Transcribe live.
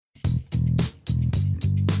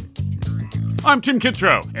I'm Tim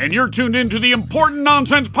Kitzrow, and you're tuned in to the Important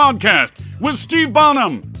Nonsense Podcast with Steve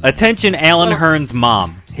Bonham. Attention, Alan Hearn's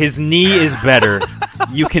mom. His knee is better.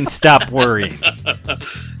 You can stop worrying.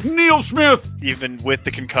 Neil Smith. Even with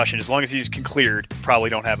the concussion, as long as he's cleared,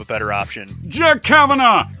 probably don't have a better option. Jack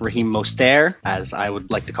Kavanaugh. Raheem Mostert, as I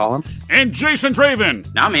would like to call him. And Jason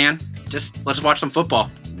Draven. Nah, man. Just let's watch some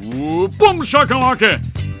football. Ooh, boom shakalaka.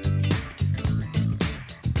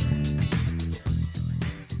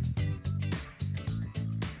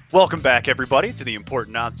 Welcome back, everybody, to the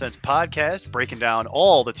Important Nonsense Podcast, breaking down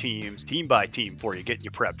all the teams, team by team, for you, getting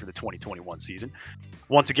you prepped for the 2021 season.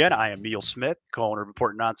 Once again, I am Neil Smith, co-owner of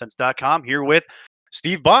ImportantNonsense.com, here with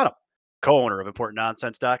Steve Bonham, co-owner of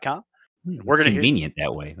ImportantNonsense.com. We're going to convenient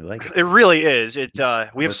that way. We like it. It really is.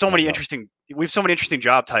 We have so many interesting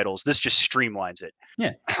job titles. This just streamlines it.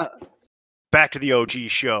 Yeah. Back to the OG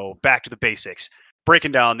show, back to the basics,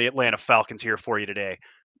 breaking down the Atlanta Falcons here for you today.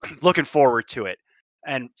 Looking forward to it.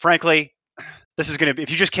 And frankly, this is going to be, if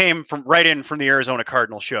you just came from the Arizona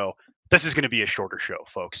Cardinals show, this is going to be a shorter show,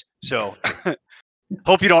 folks. So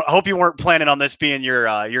hope you weren't planning on this being your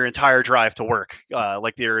entire drive to work,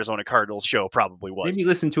 like the Arizona Cardinals show probably was. Maybe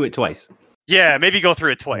listen to it twice. Yeah, maybe go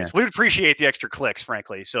through it twice. Yeah. We would appreciate the extra clicks,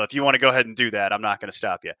 frankly. So if you want to go ahead and do that, I'm not going to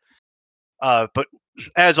stop you. But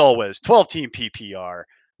as always, 12-team PPR.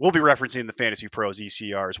 We'll be referencing the Fantasy Pros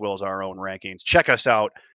ECR as well as our own rankings. Check us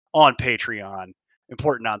out on Patreon.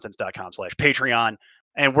 ImportantNonsense.com/Patreon.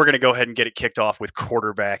 And we're going to go ahead and get it kicked off with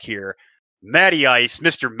quarterback here. Matty Ice,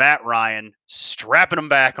 Mr. Matt Ryan, strapping him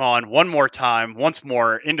back on one more time, once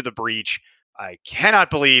more into the breach. I cannot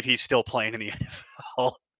believe he's still playing in the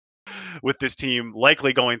NFL with this team,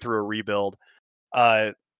 likely going through a rebuild.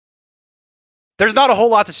 There's not a whole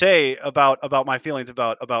lot to say about my feelings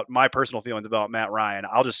about my personal feelings about Matt Ryan.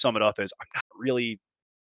 I'll just sum it up as I'm not really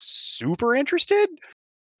super interested.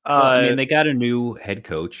 They got a new head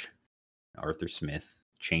coach, Arthur Smith,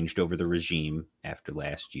 changed over the regime after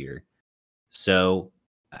last year. So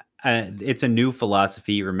it's a new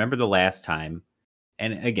philosophy. Remember the last time,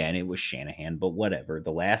 and again, it was Shanahan, but whatever.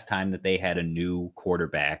 The last time that they had a new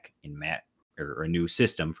quarterback in or a new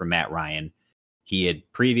system for Matt Ryan, he had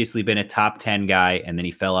previously been a top 10 guy, and then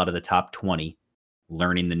he fell out of the top 20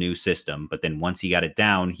 learning the new system. But then once he got it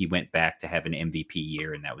down, he went back to have an MVP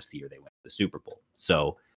year, and that was the year they went to the Super Bowl.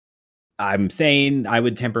 So I'm saying I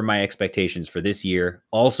would temper my expectations for this year.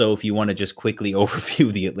 Also, if you want to just quickly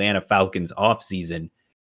overview the Atlanta Falcons offseason,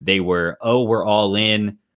 they were, we're all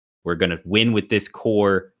in. We're going to win with this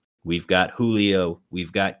core. We've got Julio.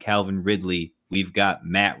 We've got Calvin Ridley. We've got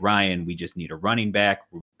Matt Ryan. We just need a running back.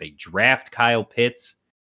 They draft Kyle Pitts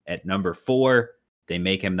at number 4. They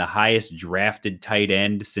make him the highest drafted tight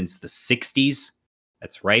end since the 60s.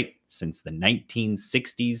 That's right. Since the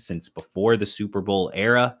 1960s, since before the Super Bowl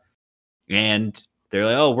era. And they're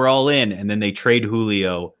like, we're all in. And then they trade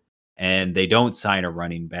Julio and they don't sign a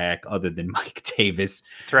running back other than Mike Davis.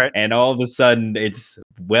 That's right. And all of a sudden it's,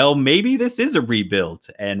 maybe this is a rebuild.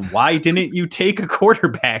 And why didn't you take a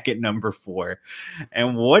quarterback at number 4?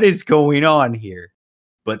 And what is going on here?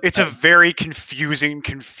 But it's a very confusing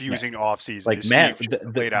offseason. Like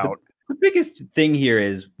Matt laid out. The biggest thing here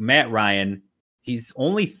is Matt Ryan. He's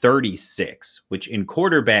only 36, which in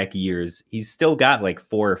quarterback years, he's still got like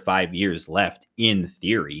 4 or 5 years left in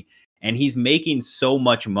theory. And he's making so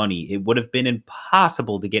much money, it would have been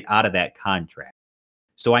impossible to get out of that contract.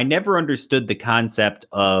 So I never understood the concept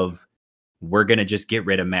of we're going to just get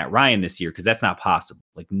rid of Matt Ryan this year, because that's not possible.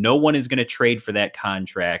 Like no one is going to trade for that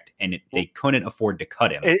contract, and they couldn't afford to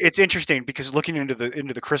cut him. It's interesting because looking into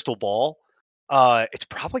the crystal ball, it's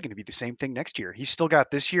probably going to be the same thing next year. He's still got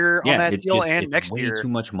this year on that deal, and next year. Way too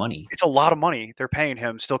much money. It's a lot of money they're paying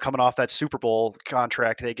him, still coming off that Super Bowl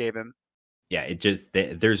contract they gave him. Yeah,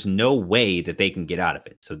 there's no way that they can get out of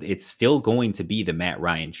it. So it's still going to be the Matt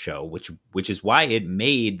Ryan show, which is why it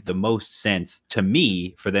made the most sense to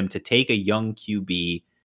me for them to take a young QB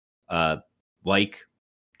like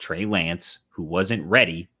Trey Lance, who wasn't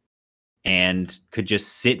ready and could just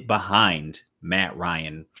sit behind Matt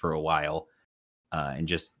Ryan for a while. And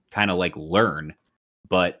just kind of like learn,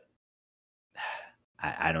 but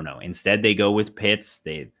I don't know. Instead, they go with Pitts.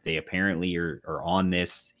 They apparently are on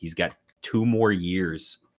this. He's got 2 more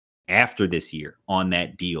years after this year on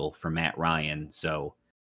that deal for Matt Ryan. So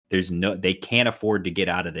they can't afford to get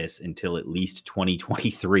out of this until at least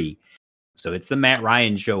 2023. So it's the Matt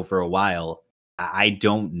Ryan show for a while. I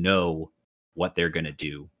don't know what they're going to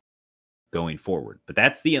do going forward, but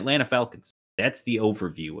that's the Atlanta Falcons. That's the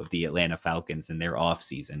overview of the Atlanta Falcons and their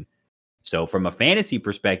offseason. So from a fantasy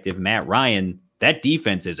perspective, Matt Ryan, that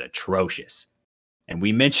defense is atrocious. And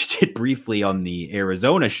we mentioned it briefly on the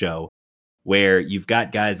Arizona show. where you've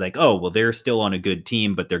got guys like, oh, well, they're still on a good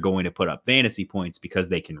team, but they're going to put up fantasy points because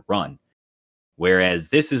they can run. Whereas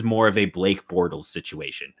this is more of a Blake Bortles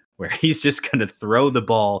situation where he's just going to throw the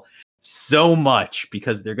ball so much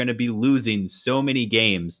because they're going to be losing so many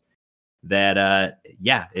games that,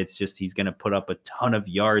 it's just he's going to put up a ton of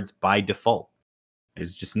yards by default.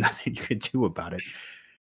 There's just nothing you can do about it.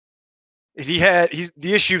 The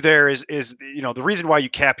issue there is the reason why you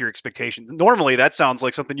cap your expectations. Normally, that sounds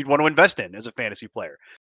like something you'd want to invest in as a fantasy player.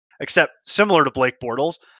 Except similar to Blake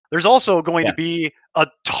Bortles, there's also going to be a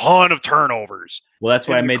ton of turnovers. Well, that's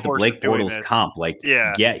why I made the Blake Bortles comp.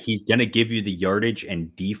 He's going to give you the yardage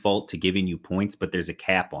and default to giving you points, but there's a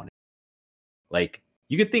cap on it. Like,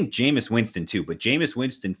 you could think Jameis Winston too, but Jameis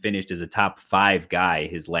Winston finished as a top 5 guy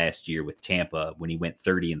his last year with Tampa when he went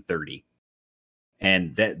 30-30.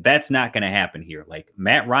 And that's not going to happen here. Like,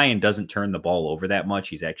 Matt Ryan doesn't turn the ball over that much.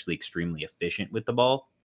 He's actually extremely efficient with the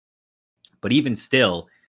ball. But even still,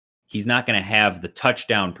 he's not going to have the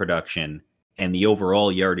touchdown production and the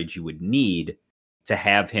overall yardage you would need to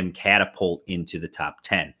have him catapult into the top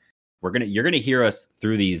 10. You're going to hear us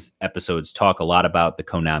through these episodes talk a lot about the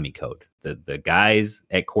Konami code, the guys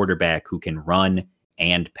at quarterback who can run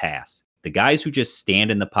and pass. The guys who just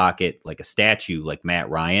stand in the pocket like a statue, like Matt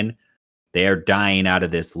Ryan, they are dying out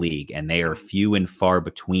of this league, and they are few and far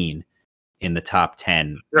between in the top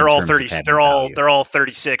 10. They're all 30. They're all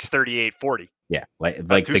 36, 38, 40. Yeah, like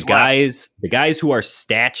the guys who are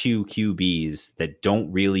statue QBs that don't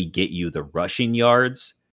really get you the rushing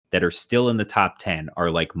yards that are still in the top 10 are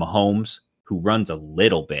like Mahomes, who runs a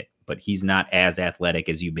little bit, but he's not as athletic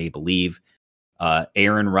as you may believe.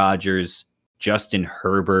 Aaron Rodgers, Justin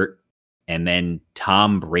Herbert, and then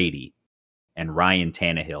Tom Brady and Ryan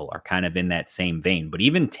Tannehill are kind of in that same vein. But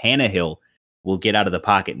even Tannehill will get out of the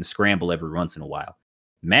pocket and scramble every once in a while.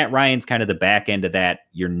 Matt Ryan's kind of the back end of that.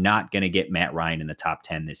 You're not going to get Matt Ryan in the top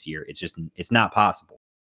 10 this year. It's not possible.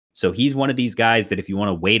 So he's one of these guys that if you want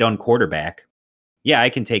to wait on quarterback, I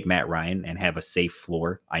can take Matt Ryan and have a safe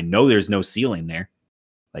floor. I know there's no ceiling there.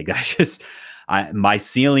 Like, my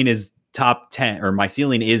ceiling is top 10, or my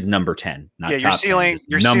ceiling is number 10. Not your ceiling is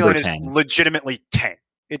 10. Legitimately 10.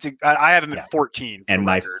 I have him at 14. And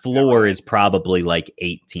my floor is probably like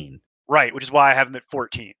 18. Right, which is why I have him at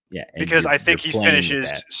 14. Yeah, because I think he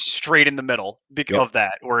finishes straight in the middle of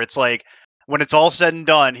that, where it's like, when it's all said and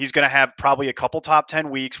done, he's going to have probably a couple top 10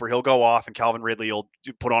 weeks where he'll go off and Calvin Ridley will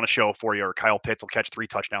put on a show for you, or Kyle Pitts will catch 3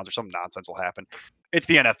 touchdowns, or some nonsense will happen. It's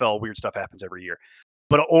the NFL. Weird stuff happens every year.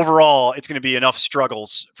 But overall, it's going to be enough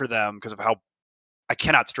struggles for them because of how, I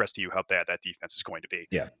cannot stress to you how bad that defense is going to be.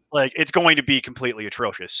 Yeah. Like, it's going to be completely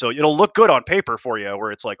atrocious. So it'll look good on paper for you,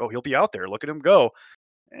 where it's like, oh, he'll be out there. Look at him go.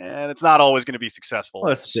 And it's not always going to be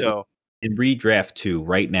underdog. So in redraft 2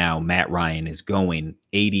 right now, Matt Ryan is going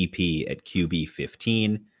ADP at QB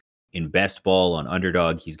 15. In best ball on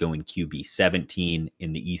Underdog, he's going QB 17.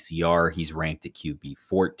 In the ECR, he's ranked at QB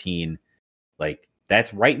 14. Like,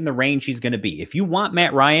 that's right in the range he's going to be. If you want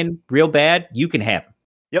Matt Ryan real bad, you can have him.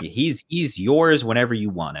 Yep. He's yours whenever you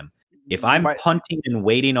want him. If I'm punting and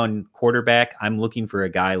waiting on quarterback, I'm looking for a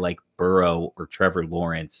guy like Burrow or Trevor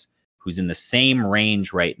Lawrence, who's in the same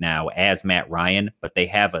range right now as Matt Ryan, but they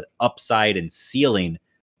have an upside and ceiling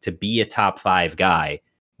to be a top 5 guy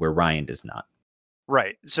where Ryan does not.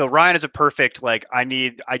 Right. So Ryan is a perfect, like, I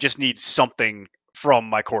just need something from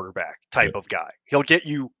my quarterback type of guy. He'll get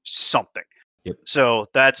you something. Yep. So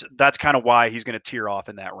that's kind of why he's going to tear off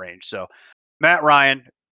in that range. So Matt Ryan,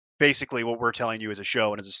 basically what we're telling you as a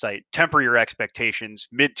show and as a site, temper your expectations,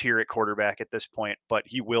 mid-tier at quarterback at this point, but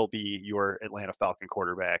he will be your Atlanta Falcon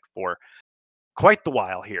quarterback for quite the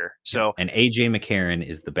while here. So, and AJ McCarron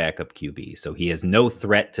is the backup QB, so he has no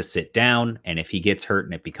threat to sit down. And if he gets hurt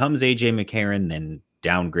and it becomes AJ McCarron, then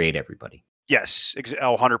downgrade everybody. Yes,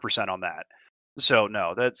 100% on that. So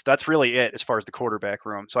no, that's really it as far as the quarterback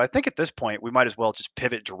room. So I think at this point we might as well just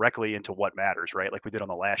pivot directly into what matters, right? Like we did on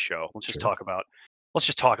the last show. Let's just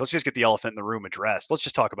get the elephant in the room addressed. Let's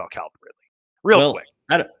just talk about Calvin Ridley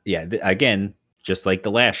quick. Again, just like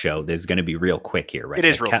the last show, there's going to be real quick here, right? It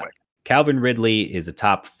is real quick. Calvin Ridley is a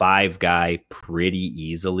top 5 guy pretty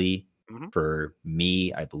easily for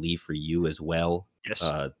me. I believe for you as well. Yes.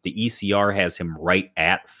 The ECR has him right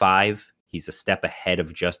at 5. He's a step ahead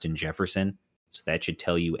of Justin Jefferson. So that should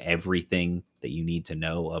tell you everything that you need to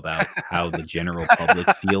know about how the general public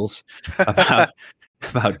feels about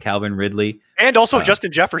Calvin Ridley. And also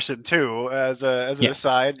Justin Jefferson too, as an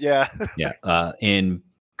aside. Yeah. Yeah. In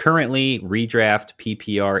currently redraft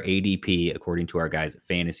PPR ADP, according to our guys at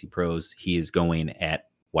Fantasy Pros, he is going at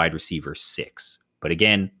wide receiver 6. But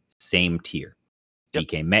again, same tier.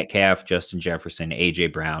 DK Metcalf, Justin Jefferson,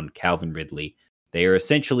 AJ Brown, Calvin Ridley. They are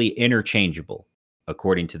essentially interchangeable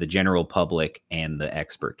according to the general public and the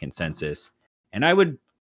expert consensus. And I would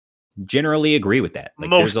generally agree with that. Like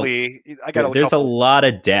mostly, there's a lot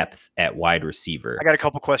of depth at wide receiver. I got a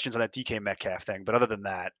couple questions on that DK Metcalf thing, but other than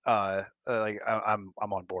that, I'm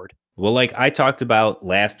on board. Well, like I talked about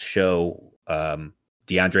last show,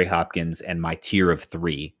 DeAndre Hopkins and my tier of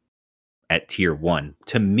 3 at tier 1.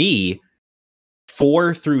 To me,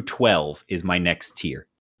 4 through 12 is my next tier.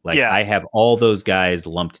 I have all those guys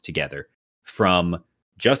lumped together from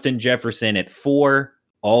Justin Jefferson at 4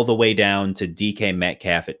 all the way down to DK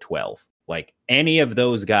Metcalf at 12. Like any of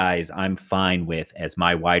those guys I'm fine with as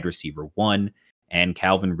my wide receiver 1, and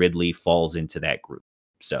Calvin Ridley falls into that group.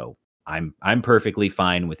 So I'm perfectly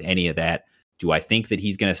fine with any of that. Do I think that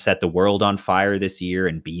he's going to set the world on fire this year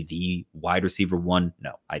and be the wide receiver 1?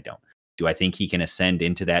 No, I don't. Do I think he can ascend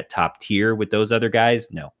into that top tier with those other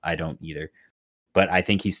guys? No, I don't either. But I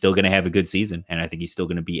think he's still going to have a good season, and I think he's still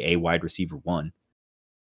going to be a wide receiver 1.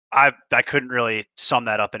 I couldn't really sum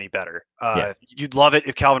that up any better. You'd love it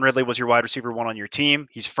if Calvin Ridley was your wide receiver 1 on your team.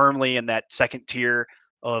 He's firmly in that second tier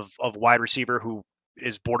of wide receiver who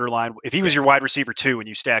is borderline. If he was your wide receiver 2 and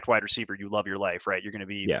you stacked wide receiver, you love your life, right? You're going to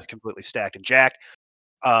be completely stacked and jacked.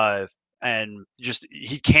 And just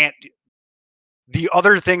he can't. The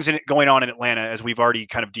other things going on in Atlanta, as we've already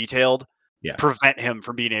kind of detailed, prevent him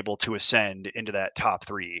from being able to ascend into that top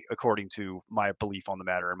 3, according to my belief on the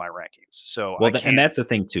matter and my rankings. So, and that's the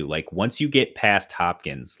thing too. Like once you get past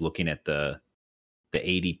Hopkins, looking at the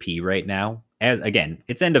ADP right now,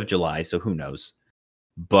 it's end of July, so who knows?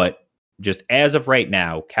 But just as of right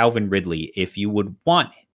now, Calvin Ridley, if you would want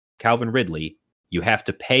Calvin Ridley, you have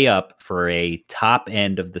to pay up for a top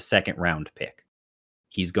end of the second round pick.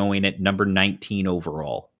 He's going at number 19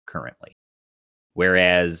 overall currently.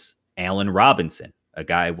 Whereas Allen Robinson, a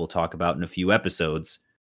guy we'll talk about in a few episodes,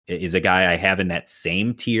 is a guy I have in that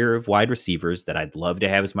same tier of wide receivers that I'd love to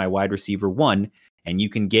have as my wide receiver 1. And you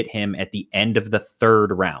can get him at the end of the 3rd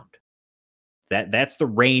round. That's the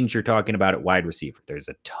range you're talking about at wide receiver. There's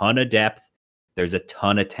a ton of depth. There's a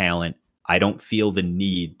ton of talent. I don't feel the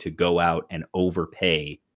need to go out and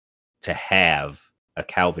overpay to have a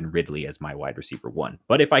Calvin Ridley as my wide receiver 1.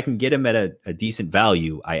 But if I can get him at a decent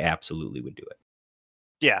value, I absolutely would do it.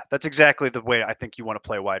 Yeah, that's exactly the way I think you want to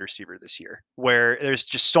play wide receiver this year, where there's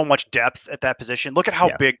just so much depth at that position. Look at how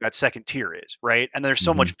big that second tier is, right? And there's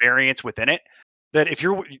so much variance within it that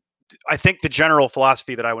I think the general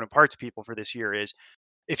philosophy that I would impart to people for this year is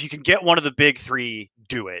if you can get one of the big 3,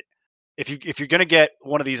 do it. If you're going to get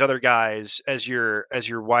one of these other guys as your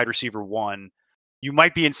wide receiver 1, you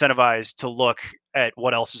might be incentivized to look at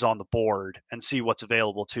what else is on the board and see what's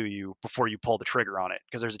available to you before you pull the trigger on it.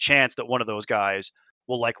 Because there's a chance that one of those guys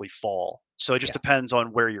will likely fall. So it just depends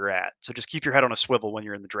on where you're at. So just keep your head on a swivel when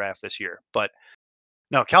you're in the draft this year. But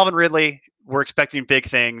no, Calvin Ridley, we're expecting big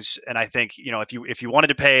things. And I think, if you wanted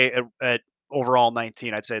to pay at overall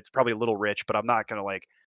 19, I'd say it's probably a little rich, but I'm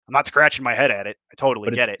not scratching my head at it. I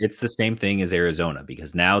totally get it. It's the same thing as Arizona,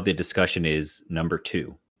 because now the discussion is number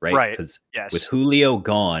 2. Right. Because with Julio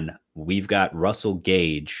gone, we've got Russell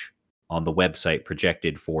Gage on the website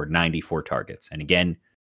projected for 94 targets. And again,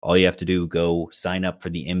 all you have to do, go sign up for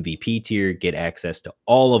the MVP tier, get access to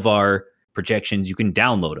all of our projections. You can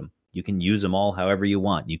download them. You can use them all however you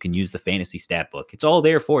want. You can use the fantasy stat book. It's all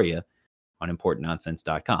there for you on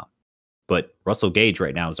importantnonsense.com. But Russell Gage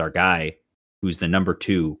right now is our guy who's the number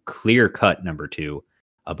 2, clear-cut number 2,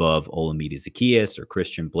 above Olamide Zaccheaus or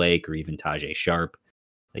Christian Blake or even Tajay Sharp.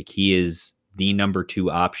 Like, he is the number 2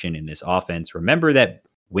 option in this offense. Remember that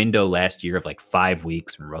window last year of 5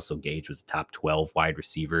 weeks when Russell Gage was a top 12 wide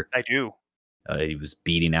receiver? I do. He was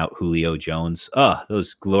beating out Julio Jones.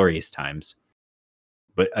 Those glorious times.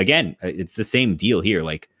 But again, it's the same deal here.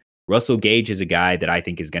 Russell Gage is a guy that I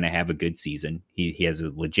think is going to have a good season. He has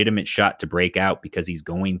a legitimate shot to break out because he's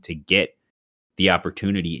going to get the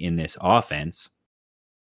opportunity in this offense.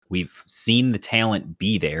 We've seen the talent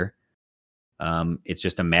be there. It's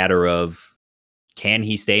just a matter of, can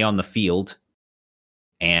he stay on the field?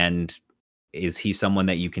 And is he someone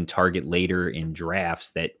that you can target later in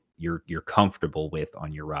drafts that you're comfortable with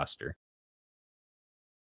on your roster?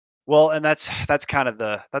 Well, and that's kind of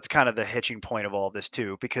the hitching point of all this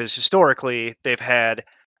too, because historically they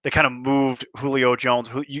kind of moved Julio Jones,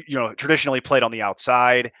 who traditionally played on the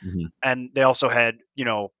outside, and they also had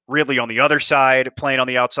Ridley on the other side playing on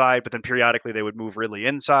the outside, but then periodically they would move Ridley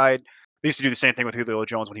inside. They used to do the same thing with Julio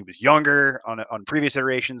Jones when he was younger on previous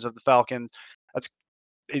iterations of the Falcons.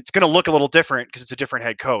 it's going to look a little different because it's a different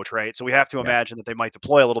head coach, right? So we have to imagine that they might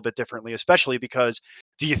deploy a little bit differently, especially because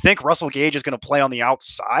do you think Russell Gage is going to play on the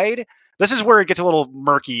outside? This is where it gets a little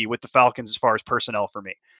murky with the Falcons as far as personnel for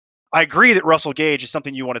me. I agree that Russell Gage is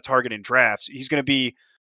something you want to target in drafts. He's going to be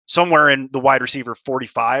somewhere in the wide receiver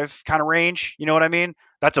 45 kind of range. You know what I mean?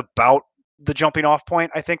 That's about the jumping off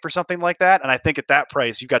point, I think, for something like that. And I think at that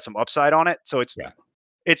price, you've got some upside on it. So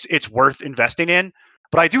it's worth investing in.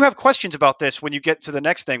 But I do have questions about this when you get to the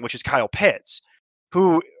next thing, which is Kyle Pitts,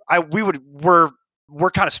 who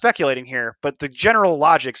we're kind of speculating here, but the general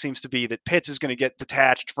logic seems to be that Pitts is going to get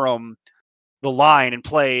detached from the line and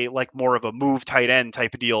play like more of a move tight end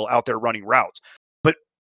type of deal out there running routes. But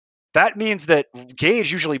that means that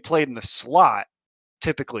Gage usually played in the slot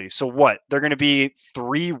typically. So what? They're going to be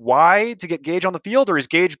 3 wide to get Gage on the field, or is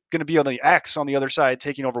Gage going to be on the X on the other side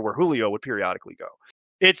taking over where Julio would periodically go?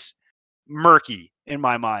 It's murky in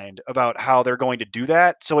my mind about how they're going to do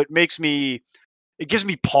that. So it gives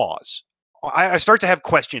me pause. I start to have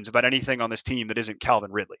questions about anything on this team that isn't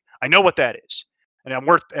Calvin Ridley. I know what that is. And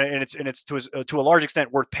it's to a large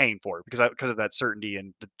extent worth paying for because of that certainty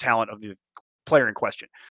and the talent of the player in question.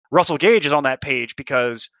 Russell Gage is on that page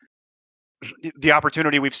because the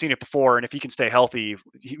opportunity, we've seen it before, and if he can stay healthy,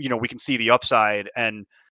 we can see the upside. And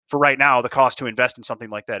for right now, the cost to invest in something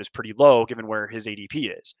like that is pretty low given where his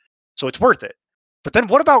ADP is. So it's worth it. But then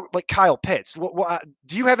what about like Kyle Pitts?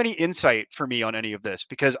 Do you have any insight for me on any of this?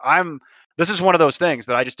 Because this is one of those things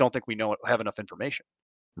that I just don't think we have enough information.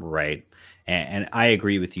 Right. And I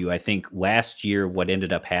agree with you. I think last year what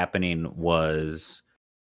ended up happening was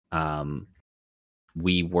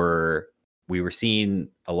we were seeing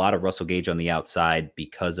a lot of Russell Gage on the outside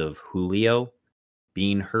because of Julio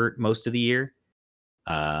being hurt most of the year.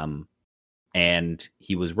 And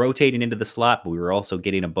he was rotating into the slot, but we were also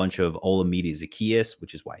getting a bunch of Olamide Zaccheaus,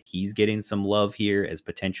 which is why he's getting some love here as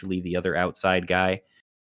potentially the other outside guy.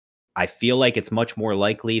 I feel like it's much more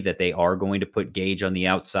likely that they are going to put Gage on the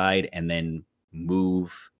outside and then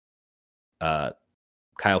move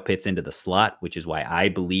Kyle Pitts into the slot, which is why I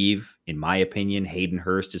believe, in my opinion, Hayden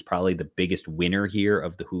Hurst is probably the biggest winner here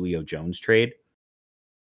of the Julio Jones trade.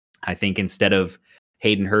 I think instead of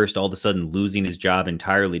Hayden Hurst all of a sudden losing his job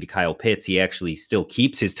entirely to Kyle Pitts, he actually still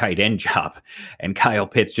keeps his tight end job, and Kyle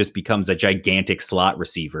Pitts just becomes a gigantic slot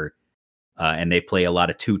receiver. And they play a lot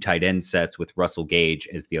of 2 tight end sets with Russell Gage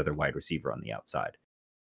as the other wide receiver on the outside.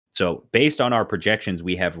 So based on our projections,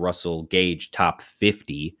 we have Russell Gage top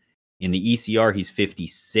 50. In the ECR, he's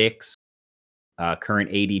 56. Current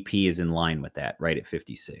ADP is in line with that, right at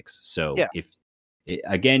 56. So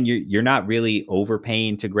again, you're not really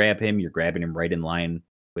overpaying to grab him. You're grabbing him right in line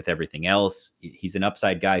with everything else. He's an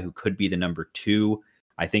upside guy who could be the number 2.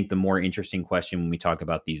 I think the more interesting question when we talk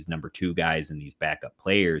about these number 2 guys and these backup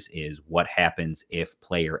players is what happens if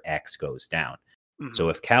player X goes down. Mm-hmm. So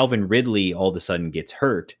if Calvin Ridley all of a sudden gets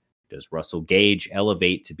hurt, does Russell Gage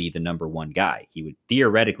elevate to be the number 1 guy? He would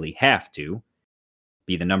theoretically have to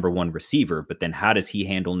be the number 1 receiver, but then how does he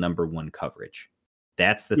handle number 1 coverage?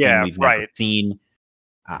 That's the thing we've never seen.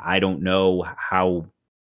 I don't know how.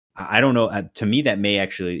 I don't know. To me, that may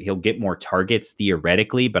actually, he'll get more targets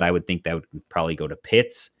theoretically, but I would think that would probably go to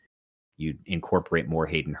Pitts. You'd incorporate more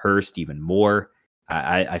Hayden Hurst, even more.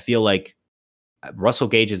 I feel like Russell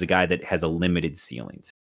Gage is a guy that has a limited ceiling.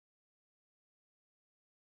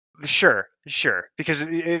 Sure. Because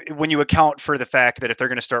when you account for the fact that if they're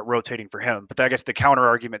going to start rotating for him, but I guess the counter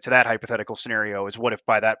argument to that hypothetical scenario is what if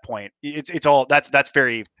by that point it's all that's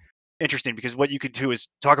very interesting, because what you could do is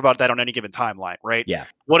talk about that on any given timeline, right? Yeah.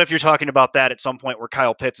 What if you're talking about that at some point where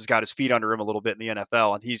Kyle Pitts has got his feet under him a little bit in the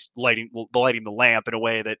NFL and he's lighting the lamp in a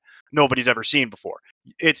way that nobody's ever seen before?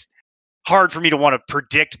 It's hard for me to want to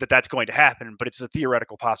predict that that's going to happen, but it's a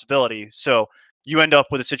theoretical possibility. So you end up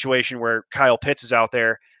with a situation where Kyle Pitts is out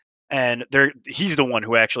there and he's the one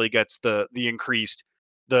who actually gets the increased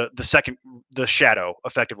the shadow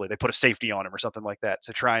effectively. They put a safety on him or something like that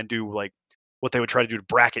to try and do like what they would try to do to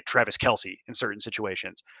bracket Travis Kelce in certain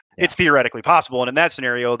situations. Yeah. It's theoretically possible. And in that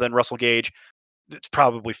scenario, then Russell Gage, it's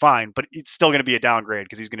probably fine, but it's still going to be a downgrade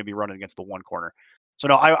because he's going to be running against the 1 corner. So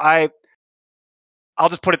no, I'll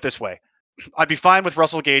just put it this way. I'd be fine with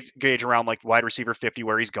Russell Gage around like wide receiver 50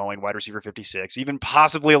 where he's going, wide receiver 56, even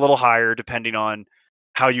possibly a little higher depending on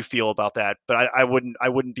how you feel about that. But I wouldn't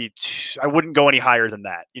go any higher than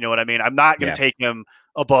that. You know what I mean? I'm not going to take him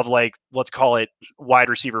above, like, let's call it wide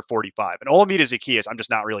receiver 45. And Olamide Zaccheaus, I'm just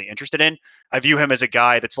not really interested in. I view him as a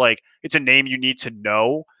guy that's like, it's a name you need to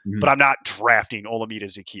know, but I'm not drafting Olamide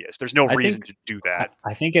Zaccheaus. There's no reason to do that.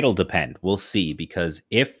 I think it'll depend. We'll see, because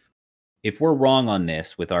if we're wrong on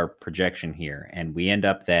this with our projection here and we end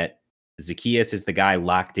up that Zaccheaus is the guy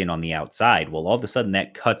locked in on the outside. Well, all of a sudden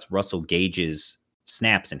that cuts Russell Gage's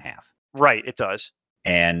snaps in half. Right, it does.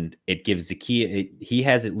 And it gives Zaccheaus, he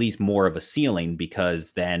has at least more of a ceiling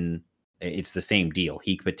because then it's the same deal.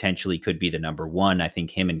 He potentially could be the number one. I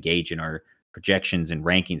think him and Gage in our projections and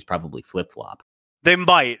rankings probably flip-flop. They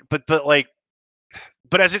might, but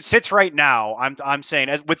as it sits right now, I'm saying,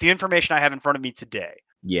 as with the information I have in front of me today,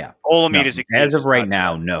 yeah, Olamide is as of right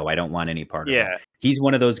now. No, I don't want any part of it. He's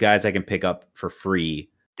one of those guys I can pick up for free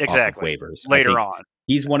exactly off of waivers later on.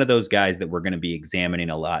 He's one of those guys that we're going to be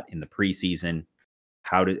examining a lot in the preseason.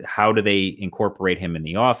 How do they incorporate him in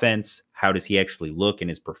the offense? How does he actually look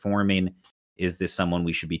and is performing? Is this someone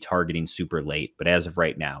we should be targeting super late? But as of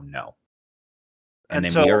right now, no. And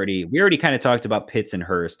then so, we already kind of talked about Pitts and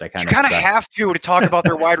Hurst. I kind of have to talk about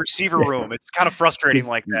their wide receiver room. It's kind of frustrating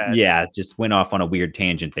like that. Yeah, just went off on a weird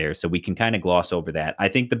tangent there. So we can kind of gloss over that. I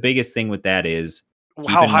think the biggest thing with that is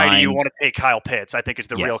how high do you want to take Kyle Pitts? I think is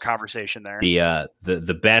the real conversation there.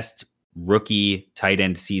 The best rookie tight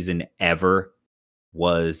end season ever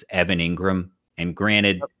was Evan Ingram. And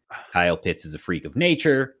granted, Kyle Pitts is a freak of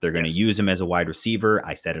nature. They're going to use him as a wide receiver.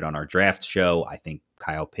 I said it on our draft show. I think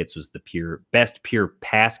Kyle Pitts was the best pure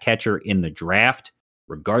pass catcher in the draft,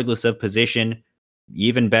 regardless of position,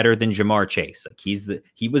 even better than Jamar Chase. Like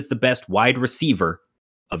he was the best wide receiver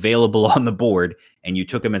available on the board, and you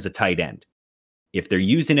took him as a tight end. If they're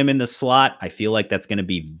using him in the slot, I feel like that's going to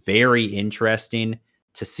be very interesting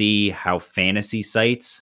to see how fantasy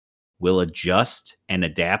sites will adjust and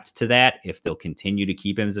adapt to that, if they'll continue to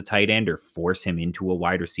keep him as a tight end or force him into a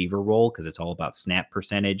wide receiver role, because it's all about snap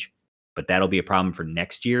percentage. But that'll be a problem for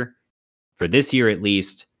next year. For this year, at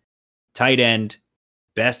least, tight end,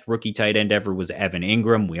 best rookie tight end ever was Evan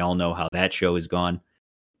Ingram. We all know how that show is gone.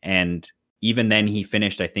 And even then, he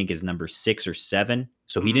finished, I think, as number 6 or 7.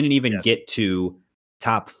 So he didn't even get to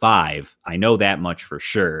top 5. I know that much for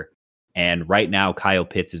sure. And right now, Kyle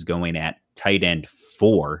Pitts is going at tight end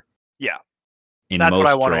 4. Yeah. That's what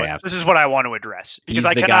I want to. This is what I want to address, because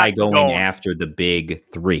he's the guy going after the big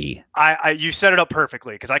 3. You set it up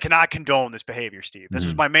perfectly, because I cannot condone this behavior, Steve. This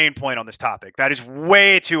was my main point on this topic. That is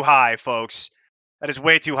way too high, folks. That is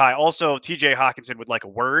way too high. Also, TJ Hawkinson would like a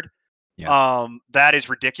word. Yeah. That is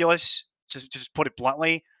ridiculous. To just put it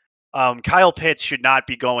bluntly. Kyle Pitts should not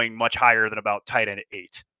be going much higher than about tight end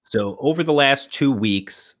 8. So over the last 2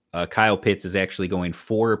 weeks, Kyle Pitts is actually going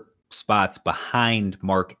 4 spots behind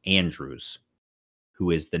Mark Andrews, who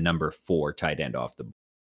is the number 4 tight end off the board.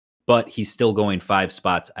 But he's still going 5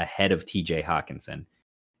 spots ahead of TJ Hawkinson.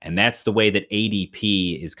 And that's the way that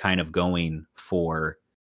ADP is kind of going for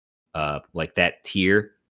like that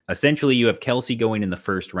tier. Essentially, you have Kelsey going in the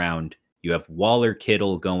first round. You have Waller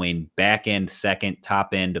Kittle going back end 2nd,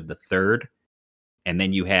 top end of the 3rd. And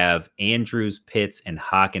then you have Andrews, Pitts, and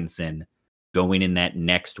Hawkinson going in that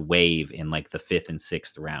next wave in like the 5th and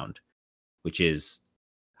 6th round, which is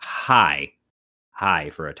high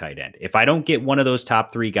for a tight end. If I don't get one of those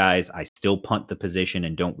top 3 guys, I still punt the position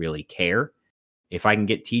and don't really care. If I can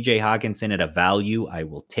get TJ Hawkinson at a value, I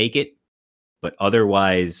will take it. But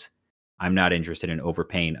otherwise, I'm not interested in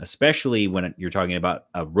overpaying, especially when you're talking about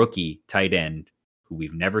a rookie tight end who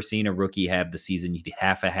we've never seen a rookie have the season you'd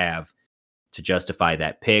have to have to justify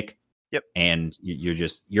that pick. Yep. And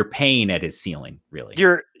you're paying at his ceiling, really.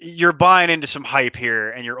 You're buying into some hype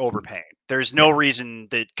here, and you're overpaying. There's no reason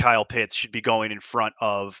that Kyle Pitts should be going in front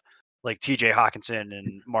of like TJ Hawkinson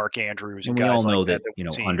and Mark Andrews and we guys all know like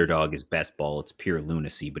that underdog is best ball. It's pure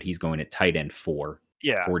lunacy, but he's going at tight end 4.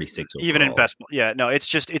 Yeah. 46 overall. Even in best ball. Yeah, no,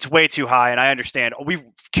 it's way too high. And I understand we've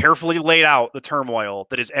carefully laid out the turmoil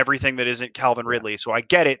that is everything that isn't Calvin Ridley. So I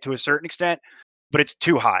get it to a certain extent, but it's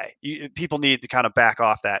too high. People need to kind of back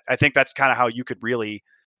off that. I think that's kind of how you could really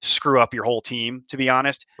screw up your whole team, to be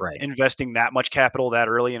honest. Right. Investing that much capital that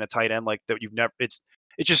early in a tight end like that you've never, it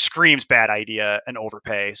just screams bad idea and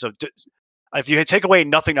overpay. So if you take away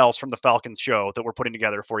nothing else from the Falcons show that we're putting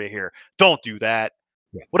together for you here, don't do that.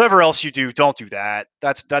 Yeah. Whatever else you do, don't do that.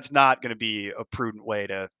 That's not going to be a prudent way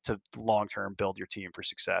to long-term build your team for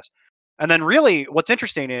success. And then really what's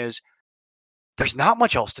interesting is there's not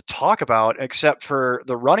much else to talk about except for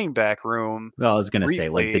the running back room. Well, I was going to say,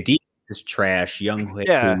 like, the defense is trash. Young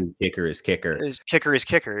kicker is kicker. Kicker is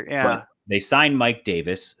kicker, yeah. But they signed Mike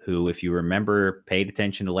Davis, who, if you remember, paid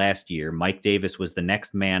attention to last year. Mike Davis was the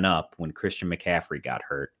next man up when Christian McCaffrey got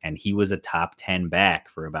hurt, and he was a top 10 back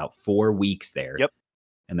for about 4 weeks there. Yep.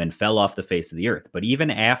 And then fell off the face of the earth. But even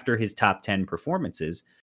after his top 10 performances,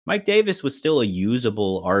 Mike Davis was still a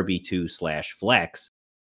usable RB2/flex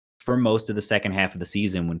for most of the second half of the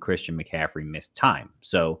season when Christian McCaffrey missed time.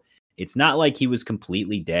 So it's not like he was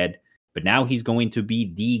completely dead. But now he's going to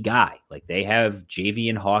be the guy. Like they have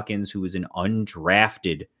Javian Hawkins, who is an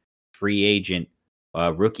undrafted free agent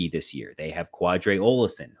rookie this year. They have Quadre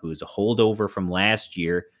Olison, who is a holdover from last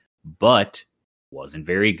year, but wasn't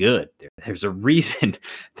very good. There's a reason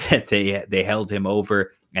that they held him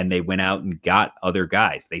over and they went out and got other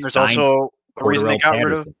guys. There's also a reason they got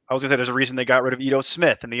rid of. I was going to say there's a reason they got rid of Ito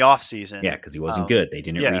Smith in the offseason. Yeah, because he wasn't good. They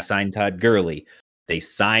didn't re-sign Todd Gurley. They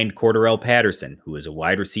signed Cordarrelle Patterson, who is a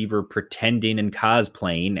wide receiver pretending and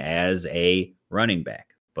cosplaying as a running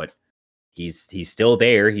back. But he's still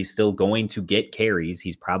there. He's still going to get carries.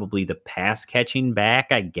 He's probably the pass catching back,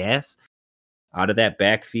 I guess, out of that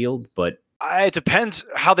backfield. But it depends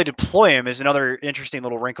how they deploy him is another interesting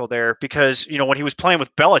little wrinkle there because, when he was playing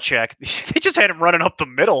with Belichick, they just had him running up the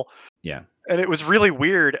middle. Yeah. And it was really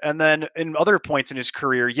weird. And then in other points in his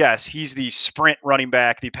career, yes, he's the sprint running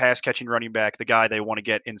back, the pass catching running back, the guy they want to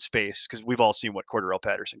get in space because we've all seen what Cordarrelle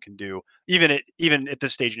Patterson can do, even at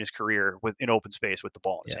this stage in his career in open space with the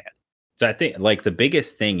ball in his hand. So I think like the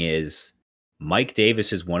biggest thing is Mike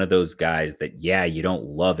Davis is one of those guys that, you don't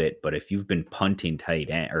love it, but if you've been punting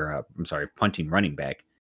punting running back,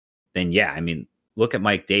 then look at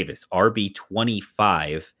Mike Davis, RB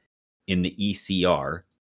 25 in the ECR.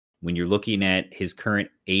 When you're looking at his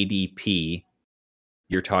current ADP,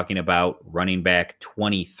 you're talking about running back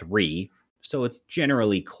 23. So it's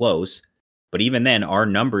generally close. But even then, our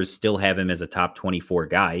numbers still have him as a top 24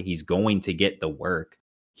 guy. He's going to get the work.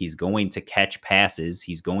 He's going to catch passes.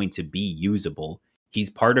 He's going to be usable.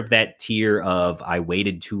 He's part of that tier of I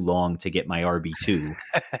waited too long to get my RB2.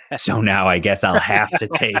 So now I guess I'll have to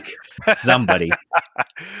take somebody.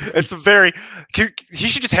 He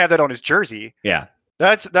should just have that on his jersey. Yeah.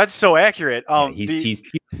 That's so accurate. He's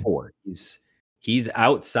tier 4. He's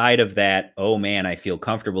outside of that. Oh man, I feel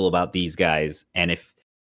comfortable about these guys. And if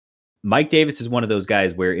Mike Davis is one of those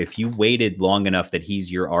guys where if you waited long enough that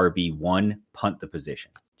he's your RB1, punt the position.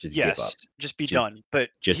 Just give up. Just be done. But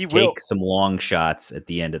just take some long shots at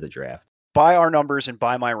the end of the draft. By our numbers and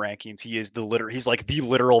by my rankings, he's like the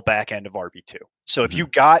literal back end of RB2. So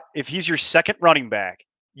if he's your second running back,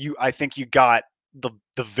 I think you got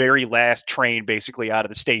the very last train basically out of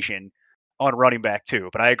the station on running back 2.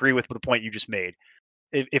 But I agree with the point you just made.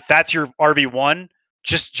 If that's your RB1,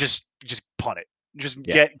 just punt it. Just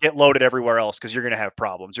get loaded everywhere else because you're going to have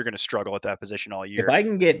problems. You're going to struggle at that position all year. If I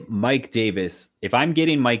can get Mike Davis, if I'm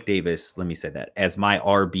getting Mike Davis, let me say that, as my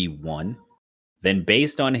RB1, then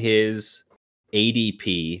based on his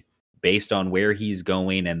ADP, based on where he's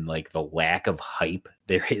going and like the lack of hype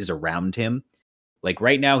there is around him, like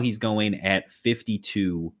right now he's going at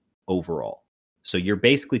 52 overall. So you're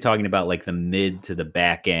basically talking about like the mid to the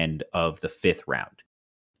back end of the 5th round.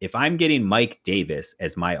 If I'm getting Mike Davis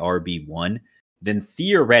as my RB1, then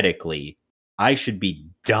theoretically I should be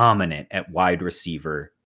dominant at wide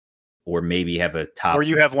receiver or maybe have a top. Or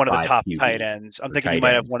you have one of the top QB tight ends. I'm thinking you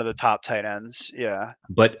might have one of the top tight ends. Yeah.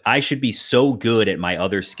 But I should be so good at my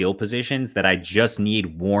other skill positions that I just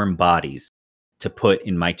need warm bodies to put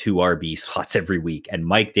in my 2 RB slots every week. And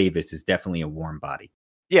Mike Davis is definitely a warm body.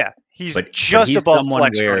 Yeah. He's above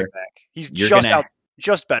flex running back. He's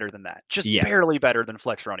just better than that. Barely better than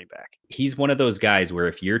flex running back. He's one of those guys where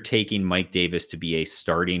if you're taking Mike Davis to be a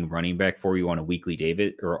starting running back for you on a weekly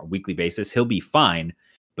basis, he'll be fine,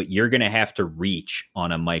 but you're going to have to reach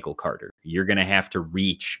on a Michael Carter. You're going to have to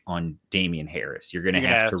reach on Damian Harris. You're going to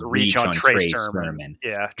have to reach on Trey Sermon.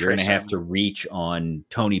 Yeah. You're going to have to reach on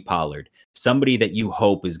Tony Pollard, somebody that you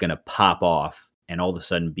hope is going to pop off and all of a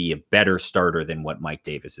sudden be a better starter than what Mike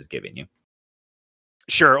Davis is giving you.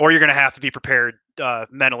 Sure. Or you're going to have to be prepared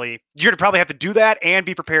mentally. You're going to probably have to do that and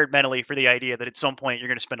be prepared mentally for the idea that at some point you're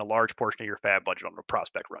going to spend a large portion of your fab budget on a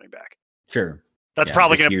prospect running back. Sure. That's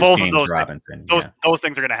probably going to both James of those Robinson, those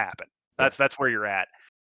things are going to happen. That's where you're at.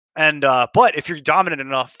 And but if you're dominant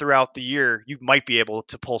enough throughout the year, you might be able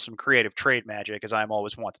to pull some creative trade magic, as I'm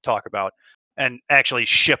always want to talk about, and actually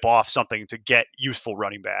ship off something to get useful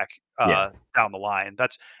running back down the line.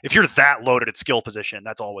 That's if you're that loaded at skill position,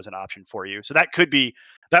 that's always an option for you. So that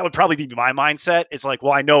would probably be my mindset. It's like,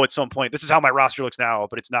 well, I know at some point this is how my roster looks now,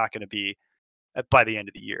 but it's not going to be by the end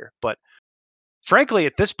of the year. But frankly,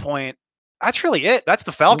 at this point, that's really it. That's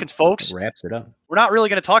the Falcons, folks. Wraps it up. We're not really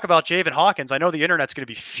going to talk about Javian Hawkins. I know the internet's going to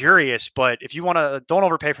be furious, but if you want to, don't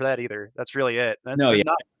overpay for that either. That's really it. That's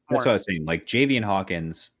what I was saying. Like Javian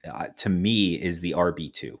Hawkins, to me, is the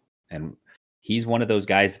RB2, and he's one of those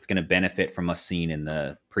guys that's going to benefit from us seeing in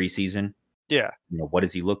the preseason. Yeah. What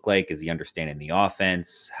does he look like? Is he understanding the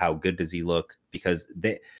offense? How good does he look? Because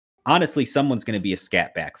honestly, someone's going to be a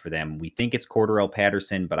scat back for them. We think it's Cordarrelle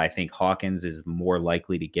Patterson, but I think Hawkins is more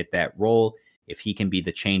likely to get that role. if he can be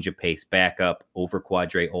the change of pace backup over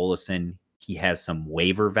Quadre Olesen, he has some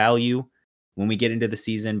waiver value when we get into the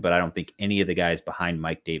season, but I don't think any of the guys behind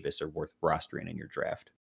Mike Davis are worth rostering in your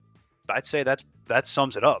draft. I'd say that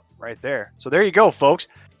sums it up right there. So there you go, folks.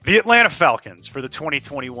 The Atlanta Falcons for the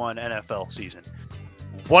 2021 NFL season.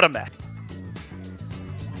 What a mess.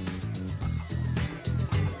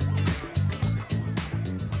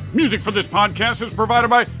 Music for this podcast is provided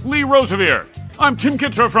by Lee Rosevere. I'm Tim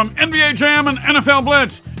Kitzer from NBA Jam and NFL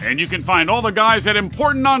Blitz, and you can find all the guys at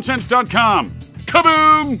ImportantNonsense.com.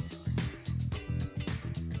 Kaboom!